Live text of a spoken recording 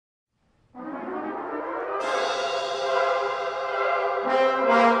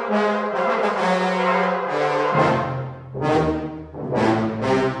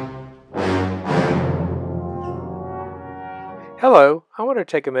want to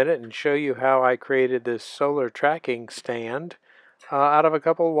take a minute and show you how I created this solar tracking stand out of a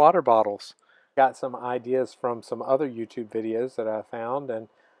couple of water bottles. Got some ideas from some other YouTube videos that I found, and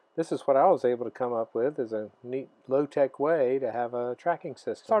this is what I was able to come up with as a neat low-tech way to have a tracking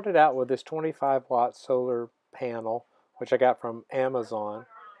system. Started out with this 25-watt solar panel, which I got from Amazon,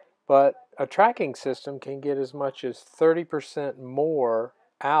 but a tracking system can get as much as 30% more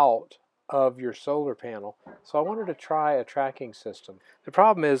out of your solar panel. So I wanted to try a tracking system. The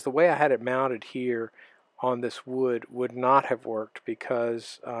problem is the way I had it mounted here on this wood would not have worked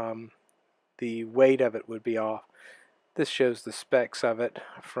because the weight of it would be off. This shows the specs of it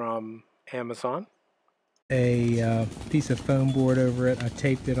from Amazon. A piece of foam board over it. I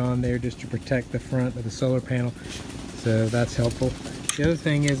taped it on there just to protect the front of the solar panel, so that's helpful. The other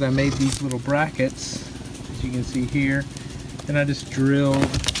thing is I made these little brackets, as you can see here, and I just drilled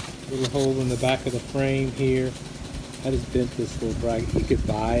a little hole in the back of the frame here. I just bent this little bracket. You could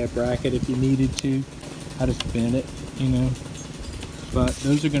buy a bracket if you needed to. I just bent it, you know. But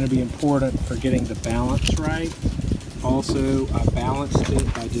those are going to be important for getting the balance right. Also, I balanced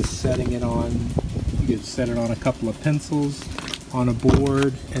it by just setting it on, you could set it on a couple of pencils on a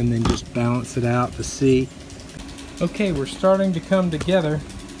board and then just balance it out to see. Okay, we're starting to come together.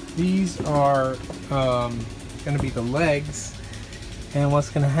 These are going to be the legs, and what's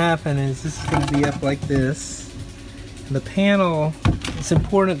going to happen is this is going to be up like this. And the panel, it's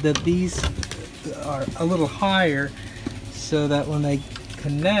important that these are a little higher so that when they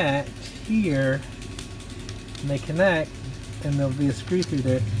connect here, when they connect and there'll be a screw through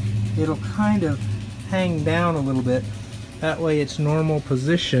there, it'll kind of hang down a little bit. That way its normal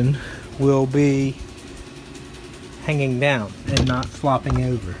position will be hanging down and not flopping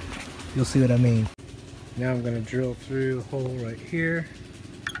over. You'll see what I mean. Now I'm going to drill through a hole right here.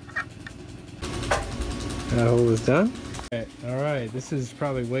 That hole is done. Alright, this is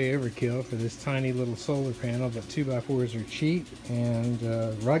probably way overkill for this tiny little solar panel, but 2x4s are cheap and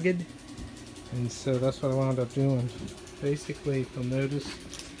rugged, and so that's what I wound up doing. Basically, if you'll notice,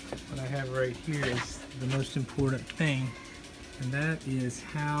 what I have right here is the most important thing, and that is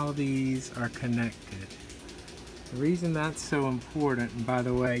how these are connected. The reason that's so important, and by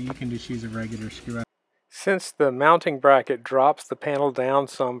the way, you can just use a regular screw. Since the mounting bracket drops the panel down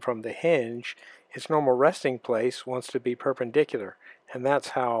some from the hinge, its normal resting place wants to be perpendicular, and that's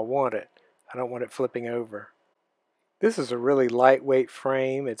how I want it. I don't want it flipping over. This is a really lightweight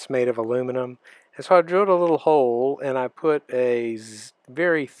frame. It's made of aluminum, and so I drilled a little hole and I put a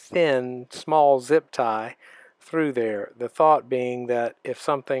very thin, small zip tie through there. The thought being that if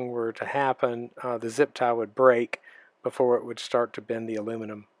something were to happen, the zip tie would break before it would start to bend the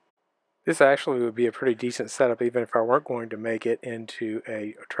aluminum. This actually would be a pretty decent setup even if I weren't going to make it into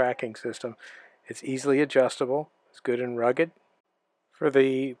a tracking system. It's easily adjustable, it's good and rugged. For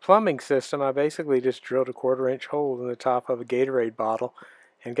the plumbing system, I basically just drilled a 1/4-inch hole in the top of a Gatorade bottle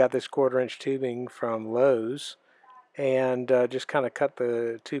and got this 1/4-inch tubing from Lowe's and just kind of cut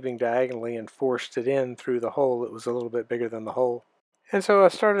the tubing diagonally and forced it in through the hole. It was a little bit bigger than the hole. And so I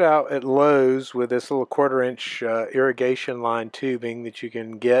started out at Lowe's with this little 1/4-inch irrigation line tubing that you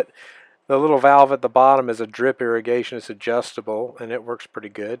can get. The little valve at the bottom is a drip irrigation. It's adjustable and it works pretty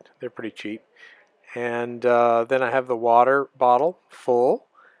good. They're pretty cheap. And then I have the water bottle full.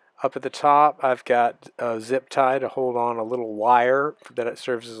 Up at the top I've got a zip tie to hold on a little wire that it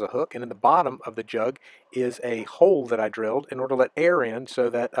serves as a hook, and in the bottom of the jug is a hole that I drilled in order to let air in so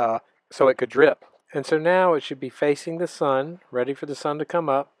that so it could drip. And so now it should be facing the sun, ready for the sun to come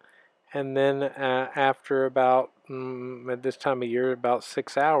up, and then after about at this time of year about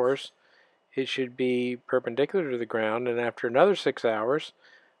 6 hours it should be perpendicular to the ground, and after another 6 hours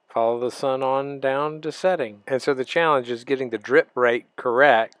follow the sun on down to setting. And so the challenge is getting the drip rate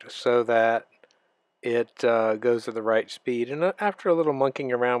correct so that it goes at the right speed. And after a little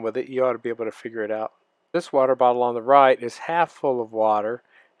monkeying around with it, you ought to be able to figure it out. This water bottle on the right is half full of water,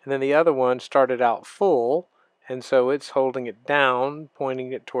 and then the other one started out full, and so it's holding it down,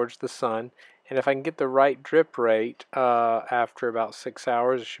 pointing it towards the sun. And if I can get the right drip rate, after about 6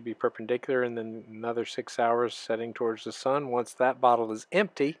 hours, it should be perpendicular, and then another 6 hours setting towards the sun. Once that bottle is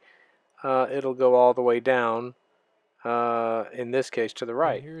empty, it'll go all the way down, in this case to the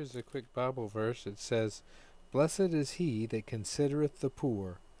right. And here's a quick Bible verse. It says, "Blessed is he that considereth the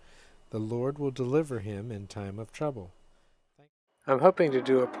poor. The Lord will deliver him in time of trouble." I'm hoping to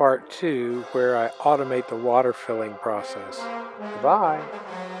do a part 2 where I automate the water filling process. Goodbye.